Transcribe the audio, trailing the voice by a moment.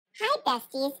Hi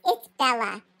besties, it's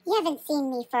Bella. You haven't seen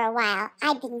me for a while.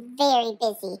 I've been very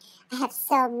busy. I have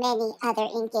so many other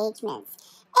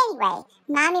engagements. Anyway,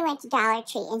 Mommy went to Dollar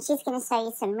Tree and she's going to show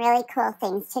you some really cool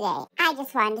things today. I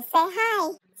just wanted to say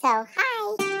hi. So,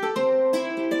 hi.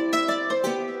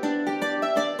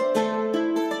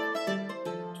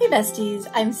 Hey besties,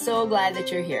 I'm so glad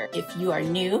that you're here. If you are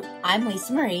new, I'm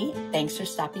Lisa Marie. Thanks for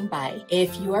stopping by.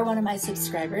 If you are one of my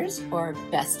subscribers or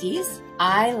besties,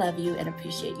 I love you and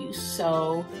appreciate you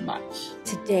so much.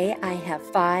 Today I have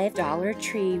 5 Dollar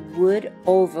Tree wood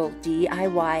oval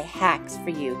DIY hacks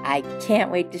for you. I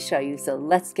can't wait to show you, so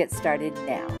let's get started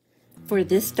now. For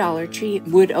this Dollar Tree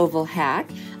wood oval hack,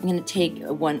 I'm going to take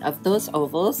one of those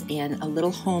ovals and a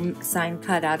little home sign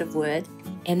cut out of wood.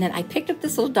 And then I picked up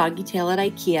this little doggy tail at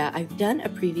IKEA. I've done a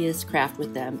previous craft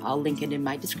with them. I'll link it in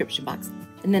my description box.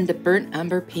 And then the burnt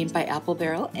umber paint by Apple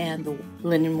Barrel and the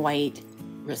linen white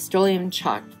Rust-Oleum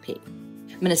chalk paint.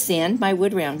 I'm going to sand my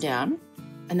wood round down,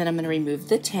 and then I'm going to remove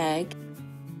the tag.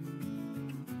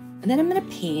 And then I'm going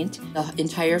to paint the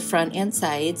entire front and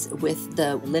sides with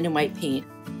the linen white paint.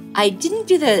 I didn't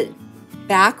do the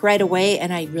back right away,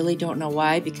 and I really don't know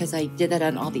why, because I did that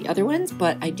on all the other ones,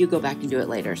 but I do go back and do it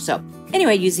later. So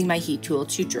anyway, using my heat tool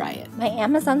to dry it. My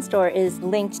Amazon store is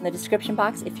linked in the description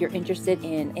box if you're interested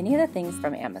in any of the things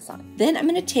from Amazon. Then I'm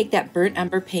going to take that burnt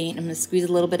umber paint, I'm going to squeeze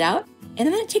a little bit out, and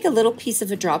I'm going to take a little piece of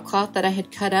a drop cloth that I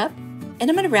had cut up, and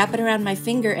I'm going to wrap it around my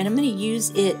finger, and I'm going to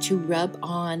use it to rub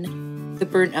on the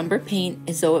burnt umber paint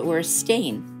as though it were a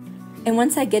stain. And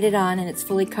once I get it on and it's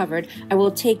fully covered, I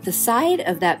will take the side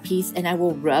of that piece and I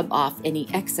will rub off any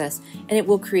excess, and it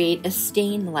will create a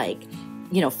stain-like,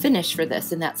 finish for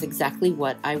this, and that's exactly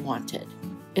what I wanted.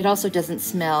 It also doesn't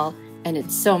smell, and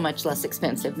it's so much less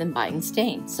expensive than buying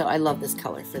stain, so I love this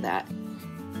color for that.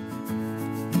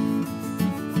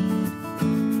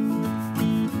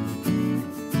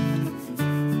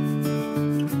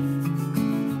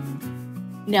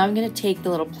 Now I'm going to take the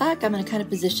little plaque, I'm going to kind of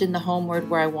position the homeward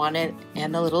where I want it,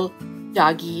 and the little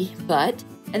doggy butt.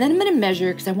 And then I'm going to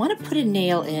measure, because I want to put a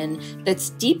nail in that's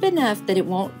deep enough that it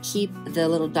won't keep the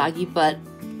little doggy butt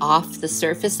off the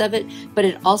surface of it, but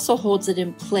it also holds it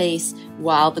in place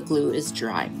while the glue is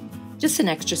drying. Just an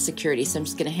extra security, so I'm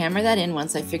just going to hammer that in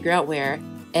once I figure out where.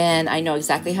 And I know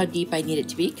exactly how deep I need it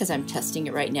to be because I'm testing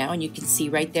it right now, and you can see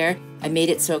right there, I made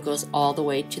it so it goes all the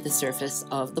way to the surface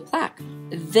of the plaque.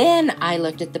 Then I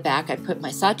looked at the back, I put my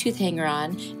sawtooth hanger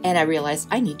on, and I realized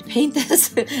I need to paint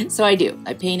this. So I do.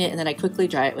 I paint it, and then I quickly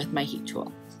dry it with my heat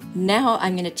tool. Now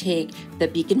I'm going to take the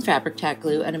Beacon Fabric Tack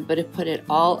glue, and I'm going to put it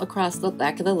all across the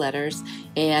back of the letters,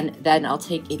 and then I'll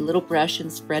take a little brush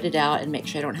and spread it out and make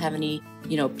sure I don't have any,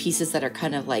 pieces that are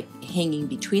kind of like hanging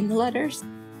between the letters.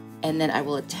 And then I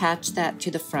will attach that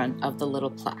to the front of the little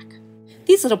plaque.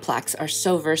 These little plaques are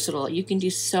so versatile. You can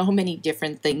do so many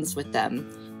different things with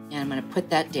them. And I'm going to put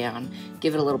that down,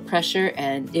 give it a little pressure,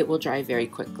 and it will dry very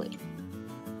quickly.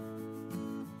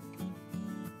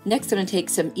 Next, I'm going to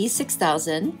take some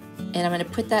E6000, and I'm going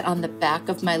to put that on the back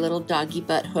of my little doggy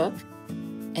butt hook.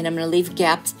 And I'm going to leave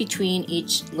gaps between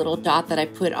each little dot that I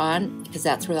put on, because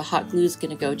that's where the hot glue is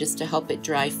going to go, just to help it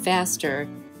dry faster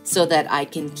so that I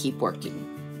can keep working.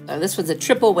 So this was a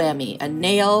triple whammy, a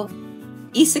nail,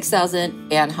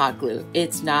 E6000, and hot glue.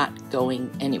 It's not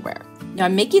going anywhere. Now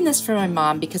I'm making this for my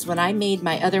mom because when I made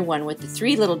my other one with the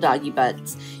 3 little doggy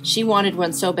butts, she wanted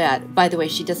one so bad. By the way,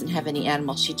 she doesn't have any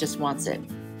animals, she just wants it.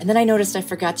 And then I noticed I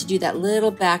forgot to do that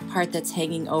little back part that's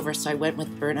hanging over, so I went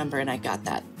with burnt umber and I got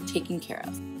that taken care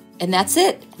of. And that's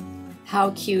it.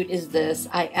 How cute is this?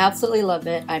 I absolutely love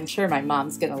it. I'm sure my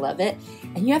mom's gonna love it.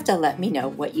 And you have to let me know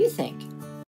what you think.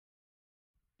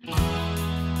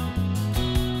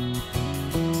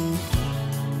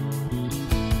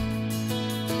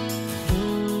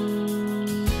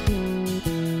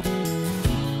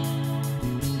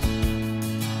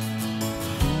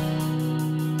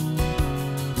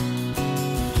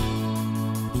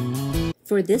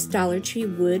 For this Dollar Tree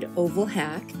wood oval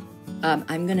hack,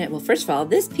 first of all,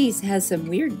 this piece has some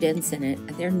weird dents in it.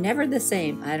 They're never the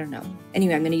same. I don't know.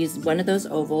 Anyway, I'm going to use one of those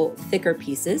oval, thicker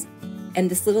pieces, and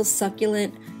this little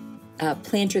succulent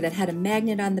planter that had a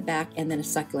magnet on the back and then a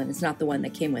succulent. It's not the one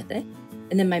that came with it.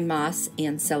 And then my moss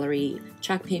and celery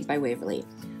chalk paint by Waverly.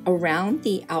 Around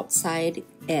the outside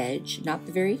edge, not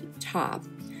the very top,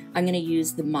 I'm going to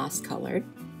use the moss colored.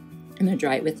 I'm going to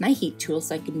dry it with my heat tool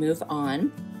so I can move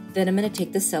on. Then I'm going to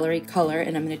take the celery color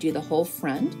and I'm going to do the whole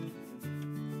front.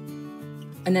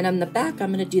 And then on the back,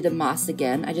 I'm going to do the moss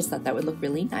again. I just thought that would look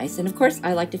really nice. And of course,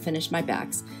 I like to finish my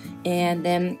backs. And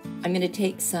then I'm going to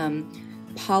take some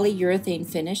polyurethane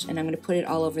finish and I'm going to put it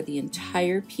all over the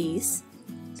entire piece.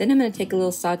 Then I'm going to take a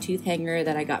little sawtooth hanger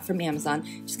that I got from Amazon.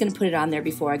 Just going to put it on there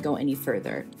before I go any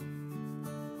further.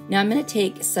 Now I'm going to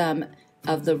take some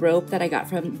of the rope that I got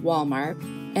from Walmart,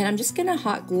 and I'm just going to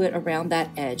hot glue it around that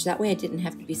edge. That way I didn't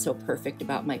have to be so perfect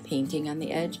about my painting on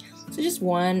the edge. So just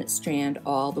one strand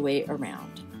all the way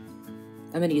around.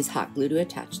 I'm going to use hot glue to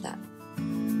attach that.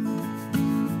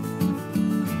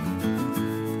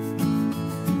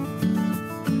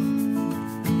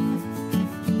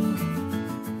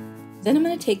 Then I'm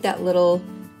going to take that little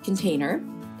container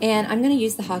and I'm going to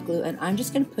use the hot glue, and I'm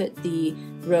just going to put the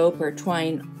rope or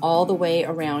twine all the way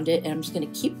around it, and I'm just going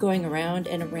to keep going around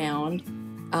and around.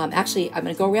 Actually, I'm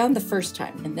going to go around the first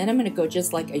time, and then I'm going to go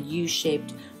just like a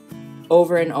U-shaped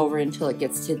over and over until it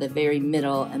gets to the very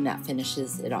middle, and that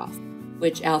finishes it off.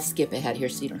 Which I'll skip ahead here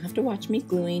so you don't have to watch me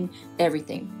gluing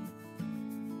everything.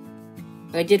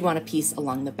 But I did want a piece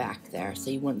along the back there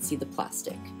so you wouldn't see the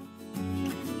plastic.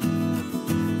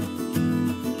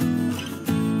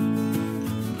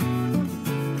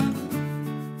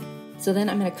 So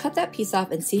then I'm going to cut that piece off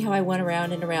and see how I went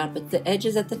around and around, but the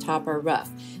edges at the top are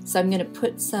rough. So I'm going to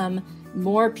put some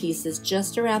more pieces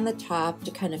just around the top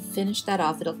to kind of finish that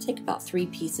off. It'll take about 3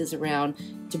 pieces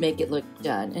around to make it look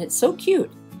done. And it's so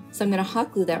cute. So I'm going to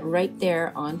hot glue that right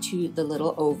there onto the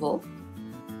little oval.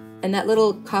 And that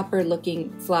little copper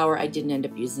looking flower, I didn't end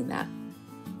up using that.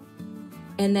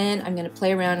 And then I'm going to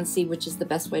play around and see which is the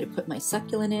best way to put my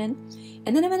succulent in.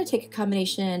 And then I'm going to take a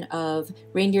combination of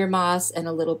reindeer moss and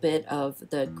a little bit of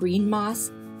the green moss.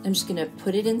 I'm just going to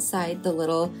put it inside the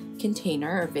little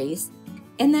container or vase.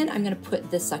 And then I'm going to put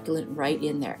the succulent right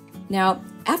in there. Now,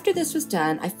 after this was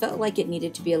done, I felt like it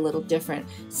needed to be a little different.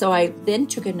 So I then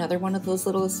took another one of those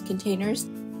little containers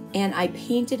and I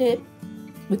painted it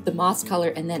with the moss color,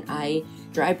 and then I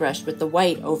dry brushed with the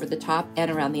white over the top and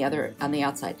around the other on the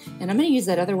outside. And I'm going to use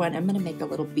that other one. I'm going to make a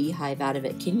little beehive out of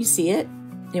it. Can you see it?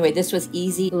 Anyway, this was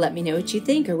easy. Let me know what you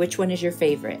think or which one is your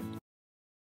favorite.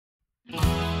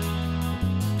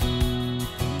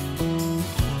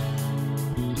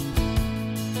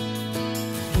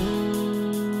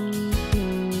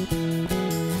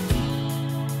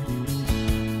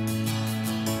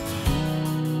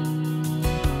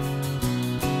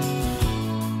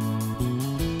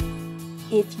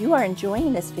 If you are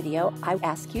enjoying this video, I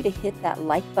ask you to hit that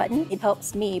like button. It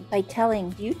helps me by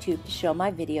telling YouTube to show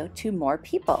my video to more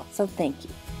people. So thank you.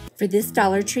 For this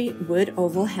Dollar Tree wood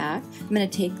oval hat, I'm going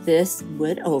to take this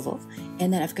wood oval,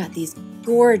 and then I've got these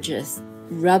gorgeous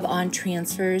rub-on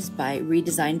transfers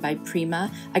redesigned by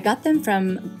Prima. I got them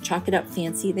from Chalk It Up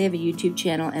Fancy. They have a YouTube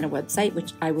channel and a website,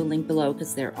 which I will link below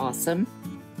because they're awesome.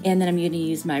 And then I'm going to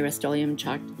use my Rust-Oleum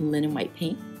chalked linen white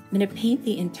paint. I'm going to paint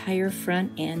the entire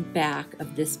front and back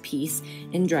of this piece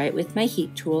and dry it with my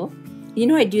heat tool. You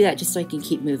know, I do that just so I can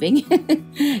keep moving.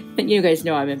 But you guys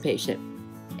know I'm impatient.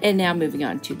 And now moving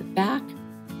on to the back.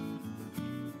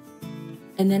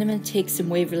 And then I'm going to take some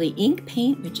Waverly ink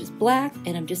paint, which is black,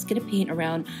 and I'm just going to paint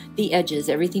around the edges,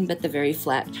 everything but the very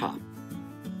flat top.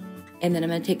 And then I'm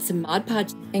going to take some Mod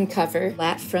Podge and cover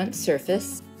flat front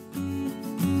surface.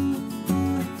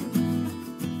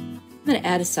 I'm going to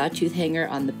add a sawtooth hanger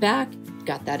on the back.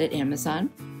 Got that at Amazon.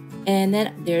 And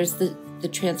then there's the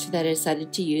transfer that I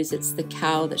decided to use. It's the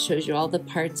cow that shows you all the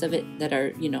parts of it that are,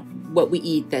 you know, what we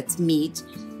eat, that's meat.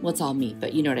 Well, it's all meat,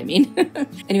 but you know what I mean.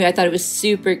 Anyway, I thought it was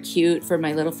super cute for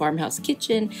my little farmhouse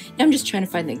kitchen. Now I'm just trying to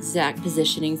find the exact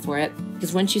positioning for it,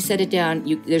 because once you set it down,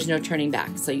 there's no turning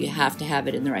back. So you have to have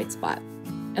it in the right spot.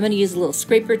 I'm going to use a little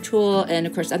scraper tool, and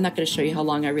of course I'm not going to show you how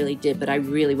long I really did, but I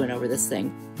really went over this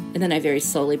thing. And then I very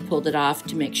slowly pulled it off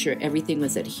to make sure everything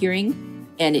was adhering,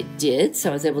 and it did, so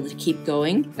I was able to keep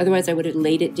going. Otherwise I would have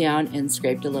laid it down and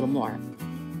scraped a little more.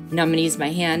 Now I'm going to use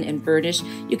my hand and burnish.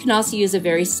 You can also use a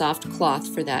very soft cloth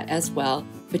for that as well,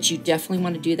 but you definitely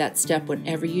want to do that step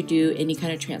whenever you do any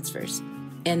kind of transfers.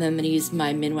 And then I'm going to use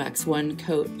my Minwax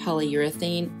 1-Coat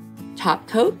polyurethane top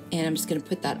coat, and I'm just going to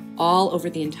put that all over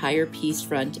the entire piece,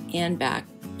 front and back.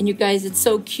 And you guys, it's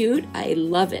so cute. I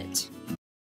love it.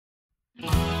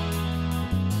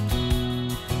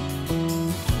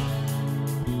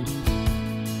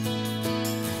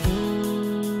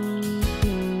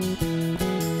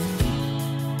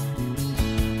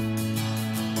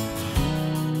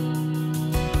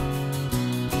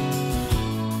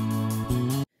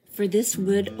 For this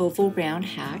wood oval round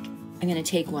hat, I'm going to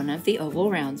take one of the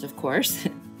oval rounds, of course.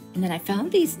 And then I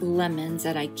found these lemons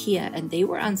at IKEA, and they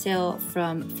were on sale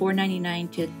from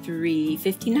 $4.99 to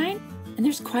 $3.59. And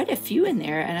there's quite a few in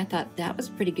there, and I thought that was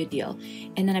a pretty good deal.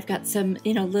 And then I've got some,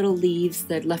 you know, little leaves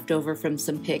that left over from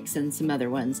some pics and some other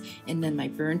ones. And then my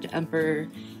burnt umber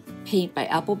paint by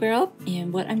Apple Barrel.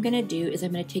 And what I'm gonna do is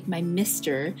I'm gonna take my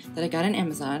mister that I got on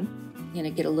Amazon. I'm gonna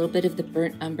get a little bit of the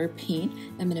burnt umber paint.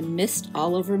 I'm gonna mist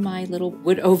all over my little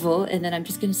wood oval, and then I'm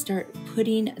just gonna start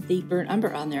putting the burnt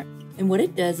umber on there. And what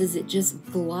it does is it just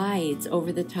glides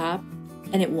over the top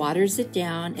and it waters it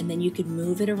down, and then you can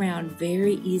move it around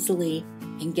very easily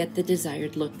and get the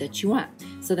desired look that you want.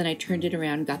 So then I turned it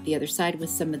around, got the other side with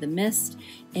some of the mist,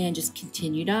 and just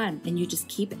continued on. And you just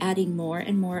keep adding more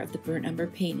and more of the burnt umber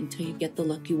paint until you get the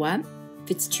look you want.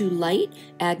 If it's too light,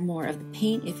 add more of the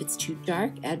paint. If it's too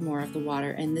dark, add more of the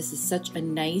water. And this is such a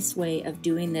nice way of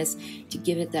doing this to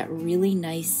give it that really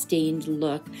nice stained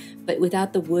look, but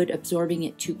without the wood absorbing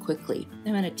it too quickly.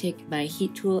 I'm going to take my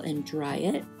heat tool and dry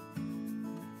it.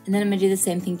 And then I'm going to do the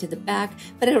same thing to the back,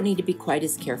 but I don't need to be quite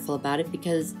as careful about it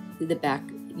because the back,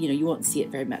 you won't see it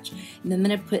very much. And then I'm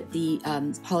going to put the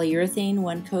polyurethane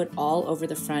one coat all over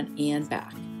the front and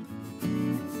back.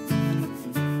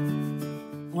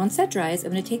 Once that dries,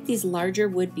 I'm going to take these larger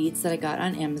wood beads that I got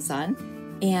on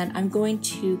Amazon, and I'm going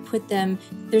to put them,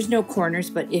 there's no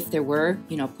corners, but if there were,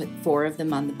 put 4 of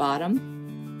them on the bottom.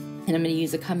 And I'm going to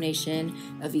use a combination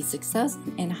of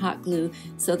E6000 and hot glue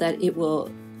so that it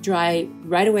will dry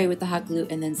right away with the hot glue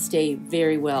and then stay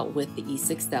very well with the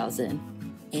E6000.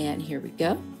 And here we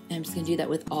go. I'm just going to do that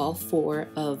with all 4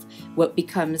 of what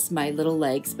becomes my little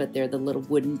legs, but they're the little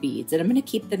wooden beads. And I'm going to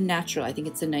keep them natural. I think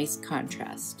it's a nice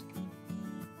contrast.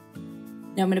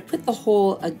 Now I'm going to put the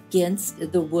hole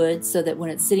against the wood so that when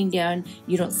it's sitting down,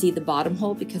 you don't see the bottom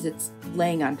hole because it's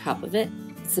laying on top of it.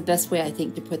 It's the best way, I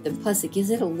think, to put them. Plus, it gives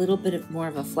it a little bit more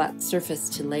of a flat surface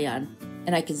to lay on.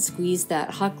 And I can squeeze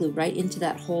that hot glue right into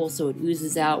that hole so it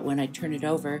oozes out when I turn it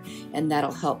over, and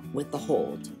that'll help with the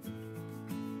hold.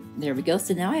 There we go.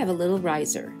 So now I have a little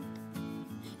riser.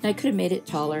 Now I could have made it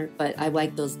taller, but I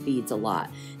like those beads a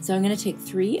lot. So I'm going to take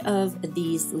 3 of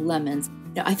these lemons.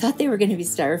 Now I thought they were going to be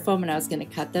styrofoam and I was going to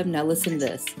cut them. Now listen to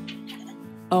this.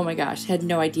 Oh my gosh, had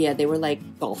no idea. They were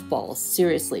like golf balls.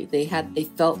 Seriously, they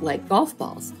felt like golf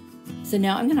balls. So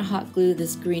now I'm going to hot glue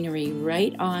this greenery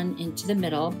right on into the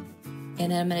middle,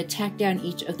 and then I'm going to tack down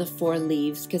each of the 4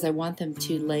 leaves because I want them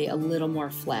to lay a little more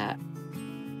flat.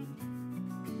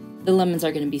 The lemons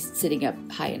are going to be sitting up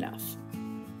high enough.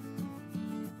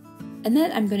 And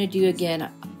then I'm going to do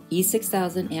again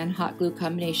E6000 and hot glue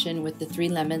combination with the 3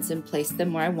 lemons and place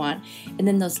them where I want. And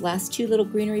then those last 2 little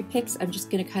greenery picks, I'm just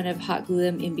going to kind of hot glue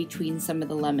them in between some of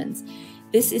the lemons.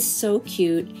 This is so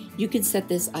cute. You could set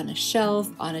this on a shelf,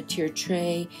 on a tier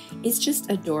tray. It's just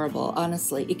adorable,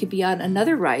 honestly. It could be on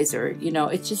another riser,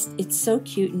 it's so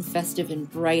cute and festive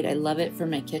and bright. I love it for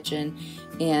my kitchen,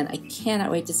 and I cannot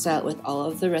wait to style it with all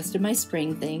of the rest of my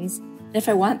spring things. And if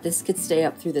I want, this could stay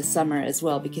up through the summer as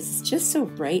well because it's just so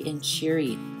bright and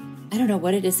cheery. I don't know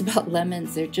what it is about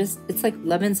lemons. It's like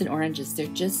lemons and oranges. They're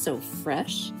just so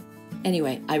fresh.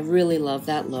 Anyway, I really love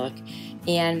that look.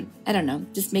 And I don't know,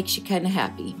 just makes you kind of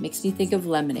happy. Makes me think of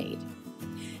lemonade.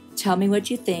 Tell me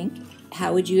what you think.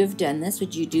 How would you have done this?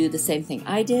 Would you do the same thing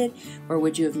I did? Or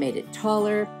would you have made it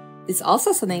taller? It's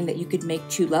also something that you could make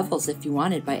 2 levels if you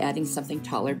wanted by adding something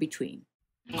taller between.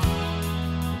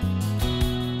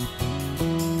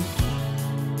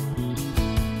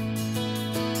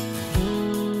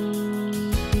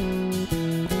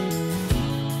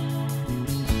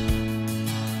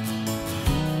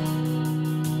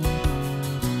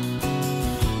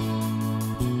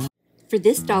 For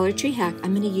this Dollar Tree hack,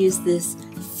 I'm going to use this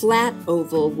flat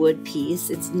oval wood piece.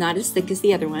 It's not as thick as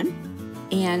the other one.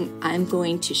 And I'm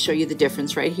going to show you the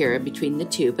difference right here between the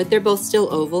 2, but they're both still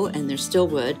oval and they're still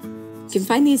wood. You can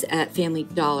find these at Family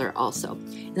Dollar also.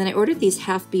 And then I ordered these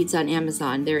half beads on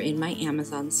Amazon. They're in my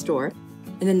Amazon store.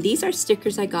 And then these are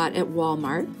stickers I got at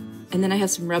Walmart. And then I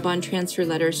have some rub-on transfer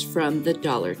letters from the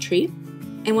Dollar Tree.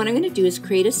 And what I'm going to do is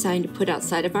create a sign to put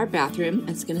outside of our bathroom.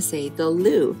 It's going to say the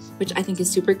loo, which I think is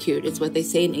super cute. It's what they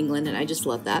say in England, and I just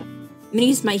love that. I'm going to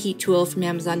use my heat tool from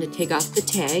Amazon to take off the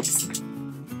tags.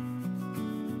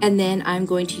 And then I'm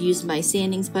going to use my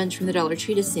sanding sponge from the Dollar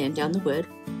Tree to sand down the wood.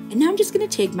 And now I'm just going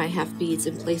to take my half beads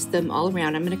and place them all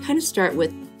around. I'm going to kind of start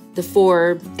with the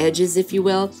 4 edges, if you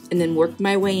will, and then work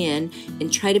my way in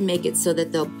and try to make it so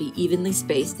that they'll be evenly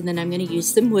spaced. And then I'm going to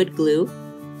use some wood glue.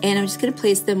 And I'm just going to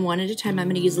place them one at a time. I'm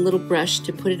going to use a little brush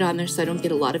to put it on there so I don't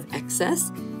get a lot of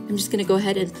excess. I'm just going to go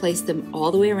ahead and place them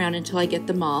all the way around until I get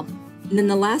them all. And then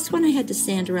the last one I had to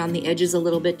sand around the edges a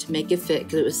little bit to make it fit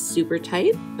because it was super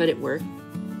tight, but it worked.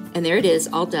 And there it is,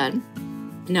 all done.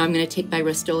 And now I'm going to take my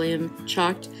Rust-Oleum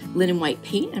chalked linen white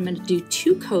paint. I'm going to do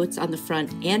 2 coats on the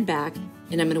front and back.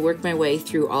 And I'm going to work my way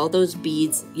through all those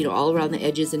beads, all around the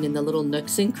edges and in the little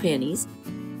nooks and crannies.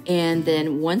 And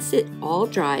then once it all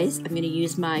dries, I'm going to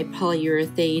use my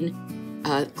polyurethane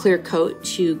clear coat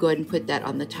to go ahead and put that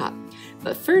on the top.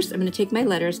 But first, I'm going to take my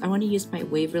letters. I want to use my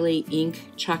Waverly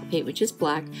ink chalk paint, which is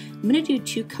black. I'm going to do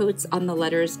 2 coats on the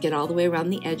letters, get all the way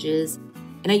around the edges.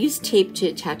 And I use tape to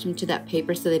attach them to that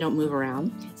paper so they don't move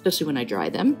around, especially when I dry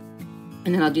them.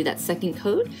 And then I'll do that second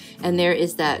coat. And there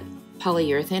is that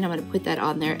polyurethane. I'm going to put that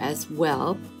on there as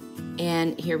well.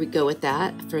 And here we go with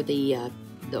that for the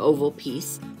oval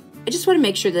piece. I just want to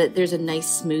make sure that there's a nice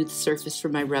smooth surface for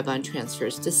my rub-on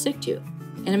transfers to stick to.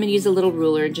 And I'm going to use a little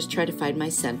ruler and just try to find my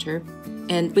center.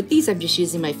 And with these, I'm just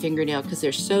using my fingernail because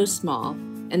they're so small.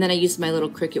 And then I use my little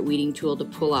Cricut weeding tool to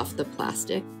pull off the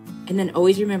plastic. And then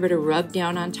always remember to rub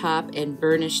down on top and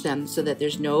burnish them so that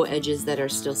there's no edges that are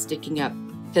still sticking up.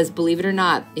 Because believe it or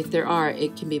not, if there are,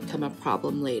 it can become a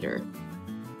problem later.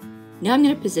 Now I'm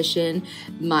going to position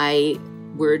my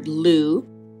word Lou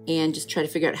and just try to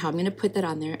figure out how I'm going to put that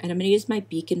on there. And I'm going to use my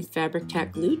Beacon Fabric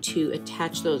Tack glue to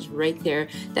attach those right there.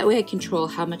 That way I control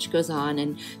how much goes on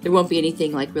and there won't be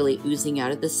anything like really oozing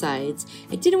out of the sides.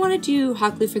 I didn't want to do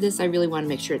hot glue for this. I really want to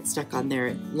make sure it's stuck on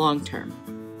there long term.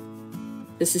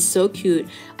 This is so cute.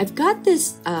 I've got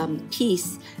this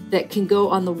piece that can go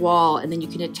on the wall and then you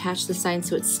can attach the sign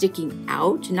so it's sticking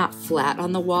out, not flat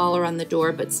on the wall or on the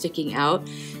door, but sticking out.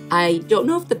 I don't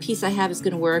know if the piece I have is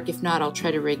going to work. If not, I'll try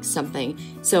to rig something.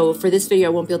 So for this video,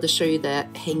 I won't be able to show you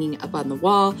that hanging up on the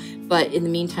wall, but in the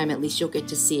meantime, at least you'll get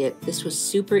to see it. This was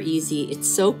super easy. It's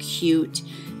so cute,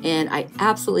 and I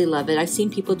absolutely love it. I've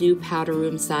seen people do powder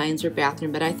room signs or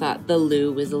bathroom, but I thought the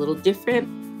Lou was a little different,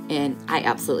 and I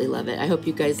absolutely love it. I hope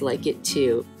you guys like it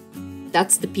too.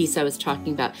 That's the piece I was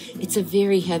talking about. It's a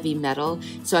very heavy metal,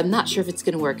 so I'm not sure if it's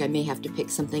going to work. I may have to pick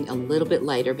something a little bit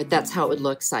lighter, but that's how it would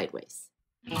look sideways.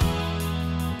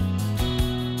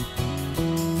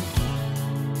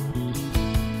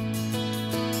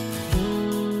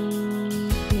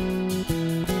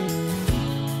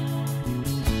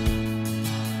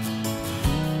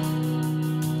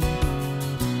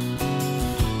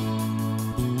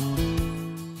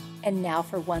 And now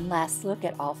for one last look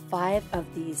at all 5 of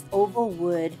these oval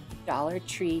wood Dollar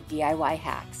Tree DIY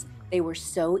hacks. They were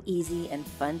so easy and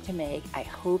fun to make. I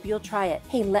hope you'll try it.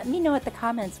 Hey, let me know in the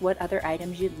comments what other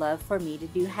items you'd love for me to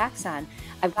do hacks on.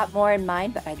 I've got more in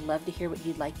mind, but I'd love to hear what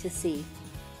you'd like to see.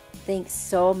 Thanks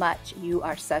so much. You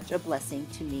are such a blessing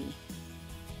to me.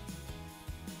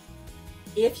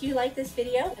 If you like this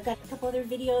video, I've got a couple other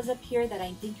videos up here that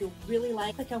I think you'll really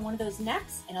like. Click on one of those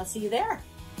next, and I'll see you there.